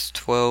 2 is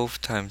 12,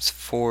 times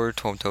 4,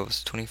 12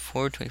 is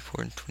 24,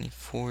 24 and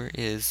 24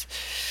 is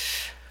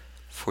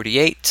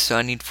 48, so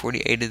I need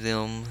 48 of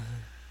them,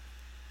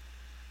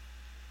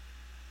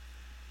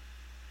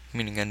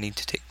 meaning I need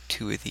to take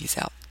 2 of these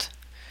out,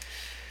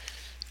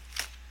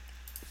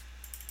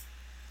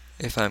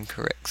 if I'm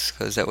correct,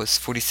 because that was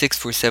 46,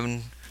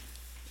 47,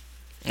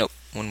 nope,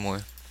 1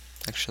 more,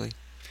 actually,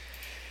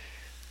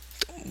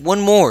 1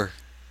 more,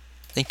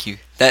 thank you,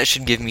 that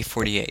should give me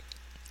 48.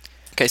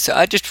 Okay, so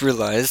I just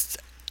realized,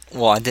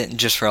 well, I didn't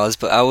just realize,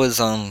 but I was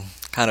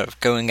kind of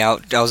going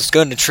out. I was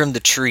going to trim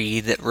the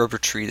tree, that rubber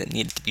tree that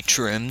needed to be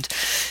trimmed,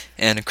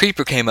 and a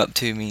creeper came up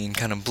to me and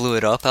kind of blew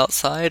it up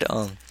outside.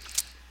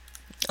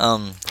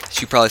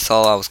 She probably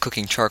saw I was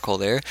cooking charcoal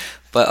there,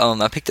 but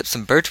I picked up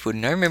some birch wood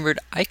and I remembered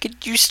I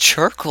could use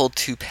charcoal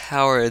to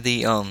power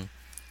the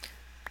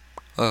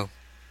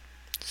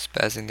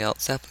spazzing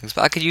out saplings,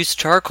 but I could use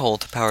charcoal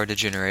to power the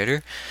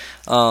generator.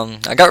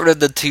 I got rid of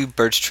the 2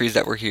 birch trees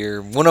that were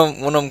here. One of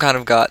them kind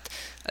of got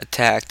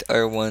attacked,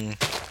 or one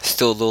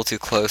still a little too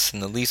close,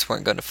 and the leaves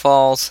weren't going to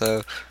fall,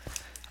 so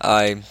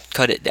I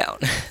cut it down.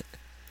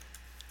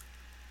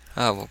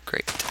 Oh well,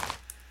 great.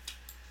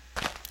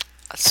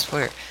 I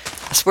swear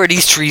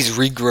these trees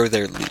regrow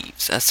their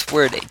leaves. I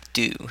swear they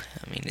do.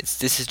 I mean,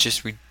 this is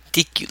just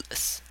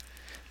ridiculous.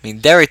 I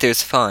mean, that right there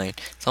is fine.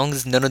 As long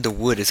as none of the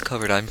wood is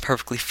covered, I'm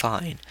perfectly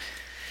fine.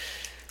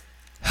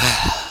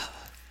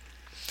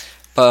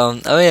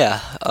 But, oh yeah,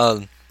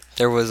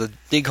 there was a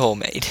big hole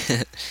made.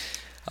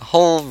 A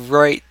hole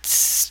right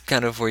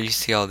kind of where you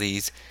see all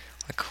these,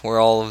 like where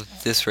all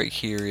of this right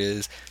here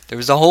is. There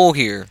was a hole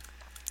here.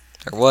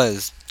 There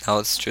was. Now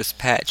it's just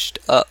patched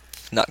up.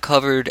 Not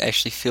covered,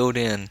 actually filled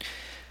in.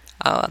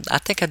 I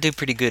think I do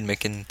pretty good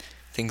making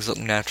things look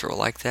natural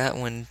like that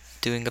when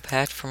doing a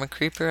patch from a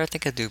creeper. I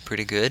think I do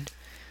pretty good.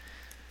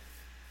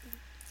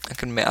 I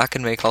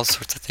can make all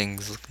sorts of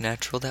things look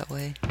natural that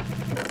way.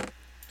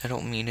 I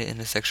don't mean it in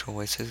a sexual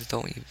way, so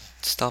don't you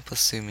stop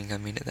assuming I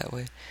mean it that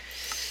way.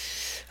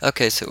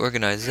 Okay, so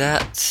organize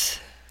that.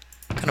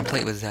 What kind of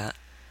plate was that?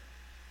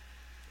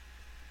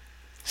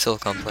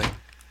 Silicon plate.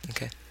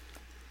 Okay.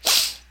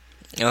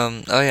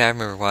 Oh yeah, I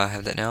remember why I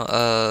have that now.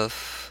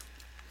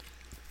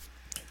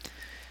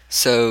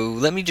 So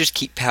let me just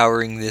keep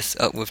powering this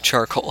up with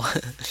charcoal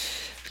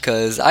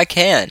because I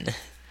can,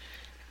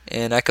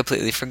 and I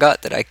completely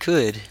forgot that I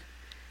could.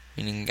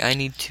 Meaning I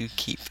need to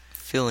keep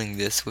filling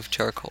this with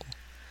charcoal,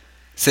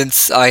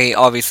 since I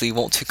obviously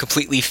want to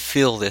completely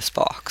fill this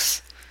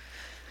box.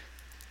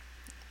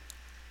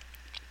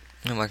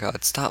 Oh my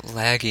god, stop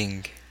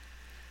lagging.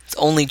 It's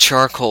only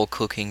charcoal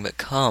cooking, but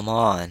come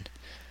on.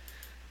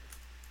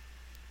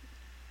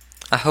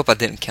 I hope I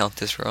didn't count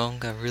this wrong.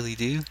 I really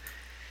do.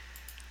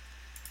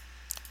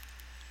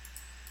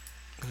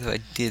 If I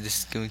did, this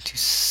is going to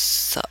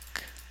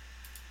suck.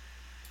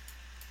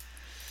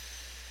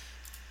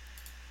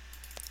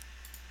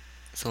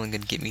 It's only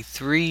going to get me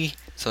 3.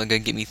 It's only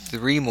going to get me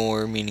 3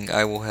 more, meaning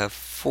I will have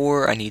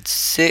 4. I need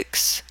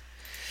 6.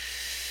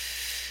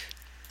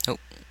 Nope,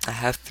 I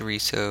have 3,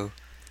 so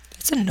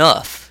that's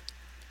enough.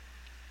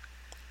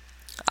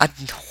 I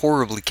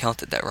horribly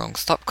counted that wrong.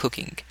 Stop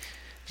cooking.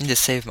 I need to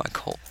save my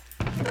coal.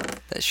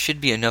 That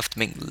should be enough to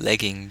make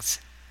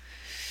leggings.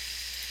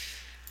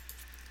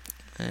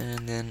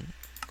 And then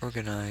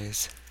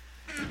organize.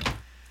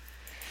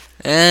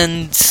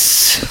 And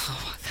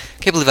I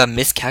can't believe I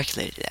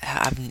miscalculated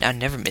that. I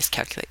never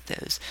miscalculate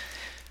those.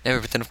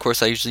 Never, but then of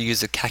course I usually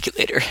use a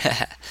calculator.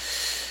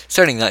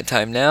 Starting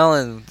nighttime now,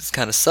 and this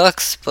kind of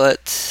sucks,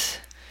 but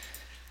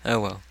oh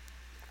well.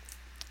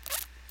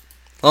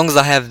 As long as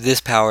I have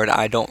this powered,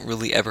 I don't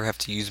really ever have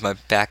to use my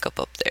backup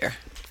up there,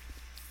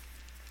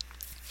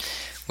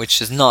 which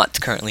does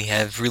not currently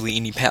have really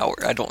any power.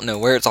 I don't know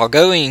where it's all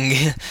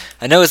going.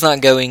 I know it's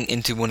not going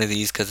into one of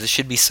these because it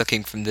should be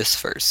sucking from this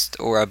first,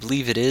 or I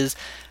believe it is.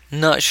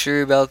 Not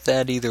sure about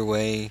that either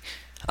way.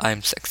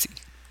 I'm sexy.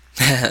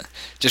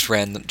 Just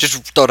random.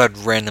 Just thought I'd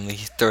randomly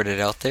throw it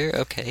out there.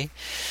 Okay.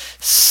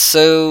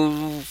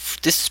 So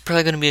this is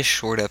probably going to be a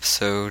short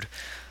episode.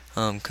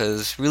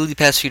 Because really the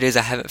past few days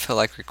I haven't felt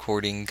like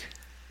recording.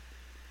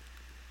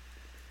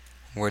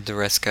 Where'd the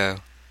rest go?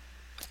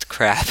 What the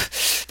crap?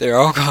 They're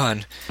all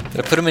gone.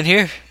 Did I put them in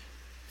here?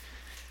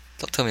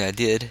 Don't tell me I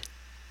did.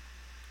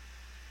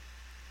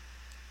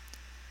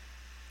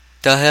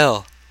 The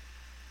hell?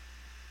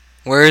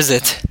 Where is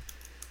it?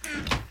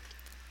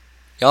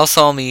 Y'all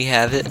saw me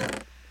have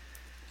it.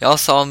 Y'all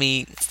saw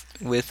me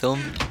with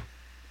them.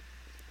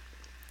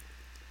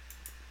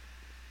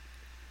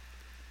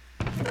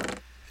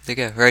 There they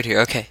go, right here.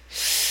 Okay.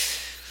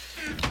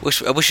 I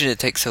wish it didn't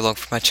take so long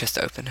for my chest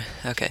to open.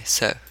 Okay,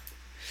 so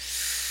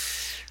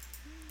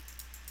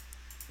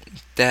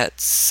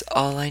that's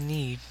all I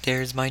need.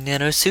 There's my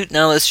nano suit.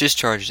 Now let's just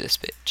charge this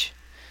bitch.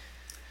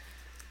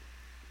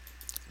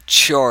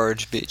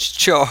 Charge, bitch,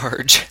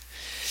 charge.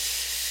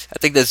 I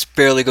think that's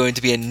barely going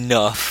to be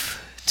enough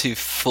to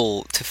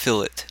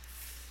fill it.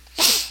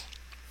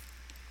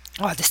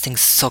 Oh, this thing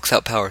sucks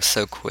out power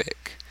so quick.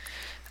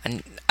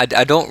 And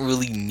I don't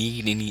really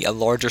need a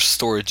larger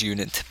storage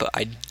unit, but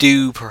I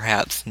do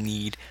perhaps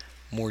need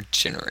more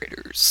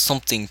generators.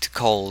 Something to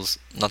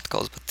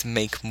but to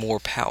make more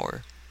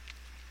power.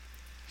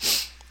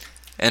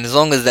 And as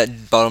long as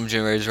that bottom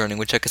generator is running,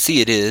 which I can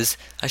see it is,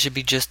 I should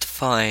be just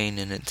fine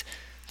in it.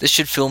 This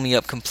should fill me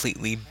up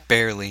completely,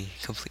 barely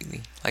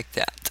completely, like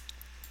that.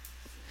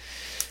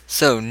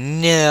 So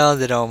now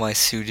that all my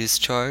suit is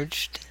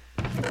charged,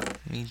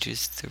 let me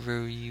just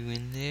throw you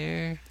in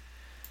there.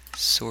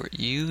 Sort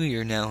you.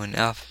 You're now in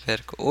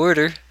alphabetical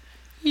order.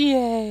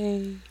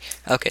 Yay!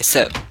 Okay,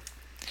 so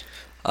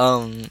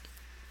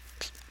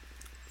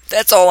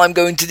that's all I'm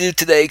going to do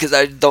today because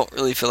I don't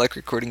really feel like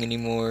recording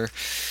anymore.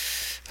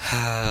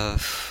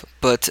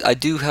 But I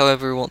do,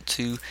 however, want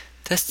to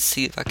test to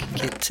see if I can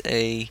get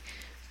a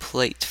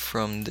plate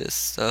from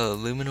this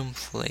aluminum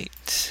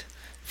plate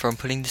from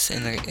putting this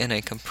in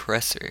a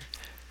compressor.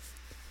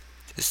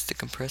 Is the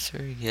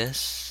compressor?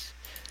 Yes.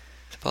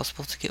 Is it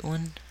possible to get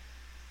one?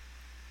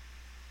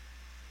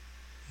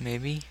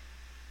 Maybe?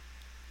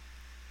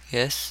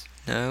 Yes?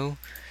 No?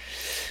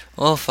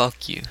 Well,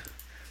 fuck you.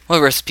 What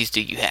recipes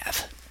do you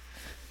have?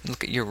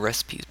 Look at your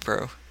recipes,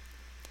 bro.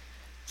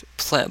 Is it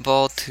plant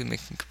ball to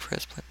make a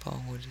compressed plant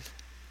ball? What is it?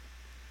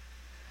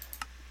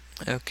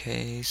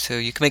 Okay, so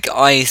you can make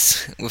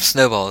ice with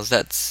snowballs.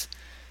 That's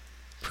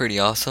pretty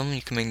awesome.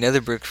 You can make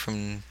nether brick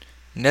from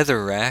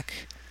netherrack.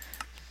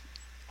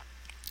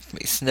 You can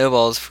make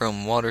snowballs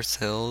from water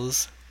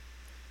cells.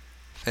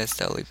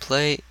 Fast alloy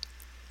plate.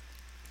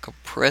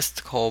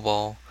 Compressed coal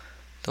ball.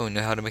 Don't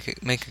know how to make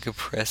a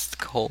compressed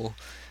coal.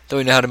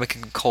 Don't know how to make a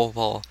coal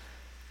ball.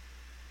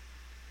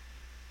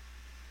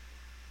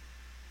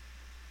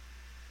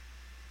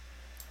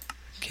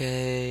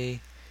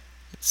 Okay,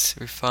 let's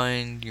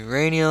refine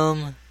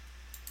uranium,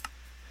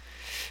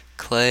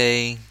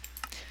 clay.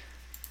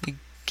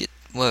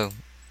 Whoa.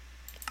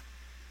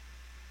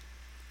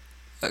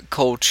 A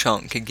coal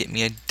chunk can get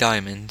me a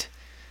diamond.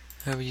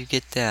 However you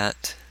get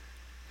that.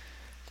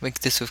 Make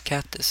this with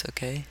cactus,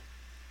 okay?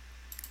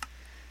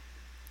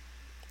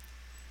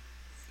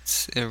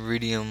 It's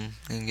iridium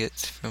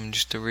ingots from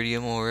just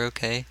iridium ore,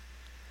 okay?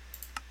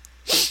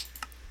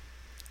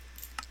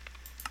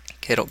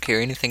 Okay, I don't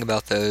care anything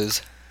about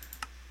those.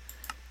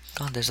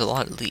 God, there's a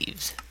lot of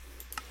leaves.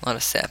 A lot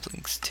of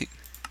saplings, too.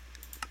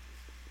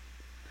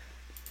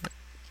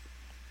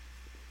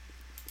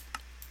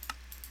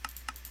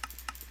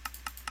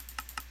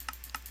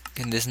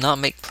 Can this not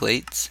make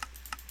plates?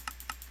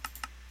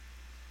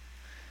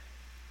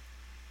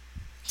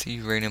 It's a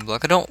uranium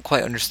block. I don't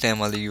quite understand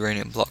why the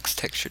uranium block's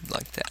textured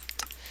like that.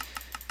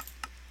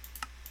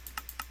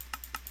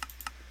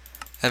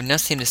 I've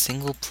not seen a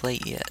single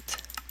plate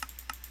yet.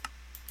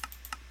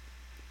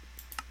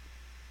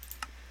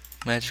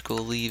 Magical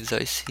leaves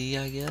I see,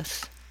 I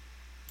guess.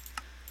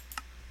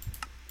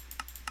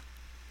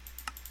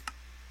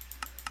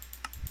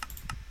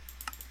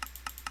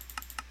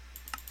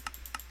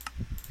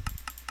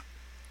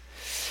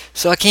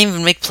 So I can't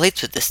even make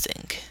plates with this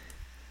thing.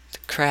 The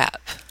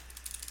crap.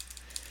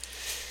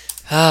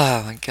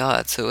 Oh my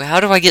god, so how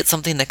do I get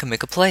something that can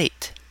make a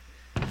plate?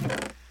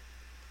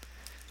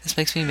 This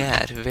makes me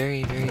mad.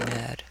 Very, very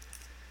mad.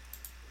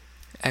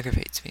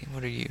 Aggravates me.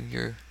 What are you?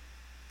 You're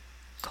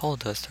coal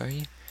dust, are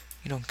you?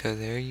 You don't go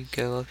there, you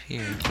go up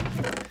here.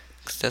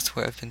 'Cause that's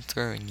where I've been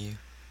throwing you.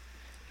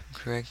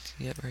 Correct?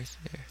 Yep, right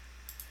there.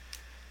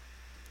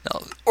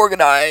 No,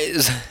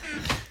 organize!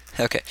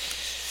 Okay.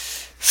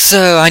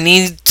 So I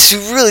need to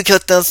really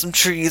cut down some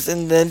trees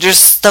and then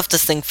just stuff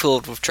this thing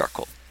filled with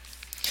charcoal.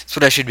 That's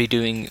what I should be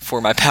doing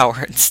for my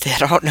power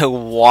instead. I don't know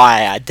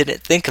why I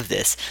didn't think of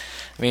this.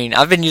 I mean,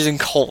 I've been using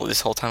coal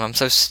this whole time. I'm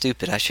so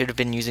stupid. I should have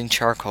been using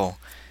charcoal.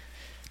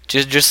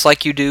 Just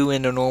like you do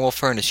in a normal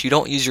furnace. You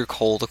don't use your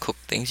coal to cook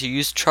things. You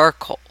use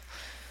charcoal.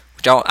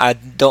 Which I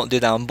don't do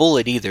that on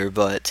Bullet either,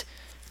 but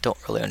don't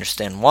really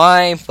understand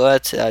why.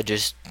 But I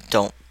just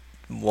don't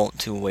want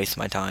to waste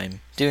my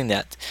time doing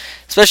that.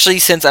 Especially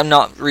since I'm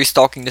not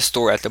restocking the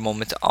store at the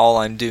moment. All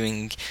I'm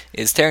doing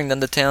is tearing down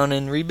the town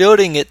and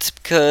rebuilding it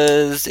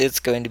because it's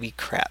going to be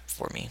crap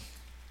for me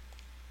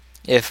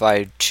if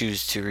I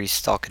choose to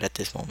restock it at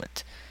this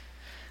moment.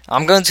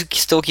 I'm going to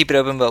still keep it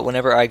open, but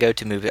whenever I go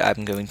to move it,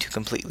 I'm going to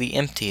completely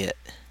empty it.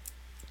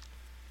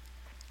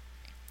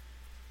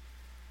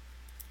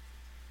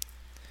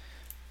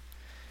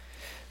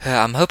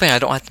 I'm hoping I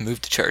don't have to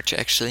move the church,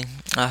 actually.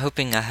 I'm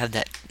hoping I have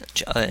that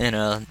in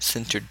a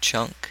centered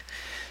chunk.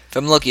 If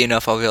I'm lucky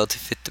enough, I'll be able to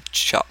fit the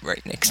shop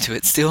right next to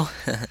it still.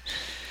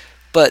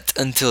 But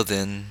until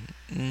then,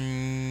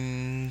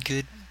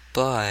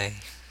 goodbye.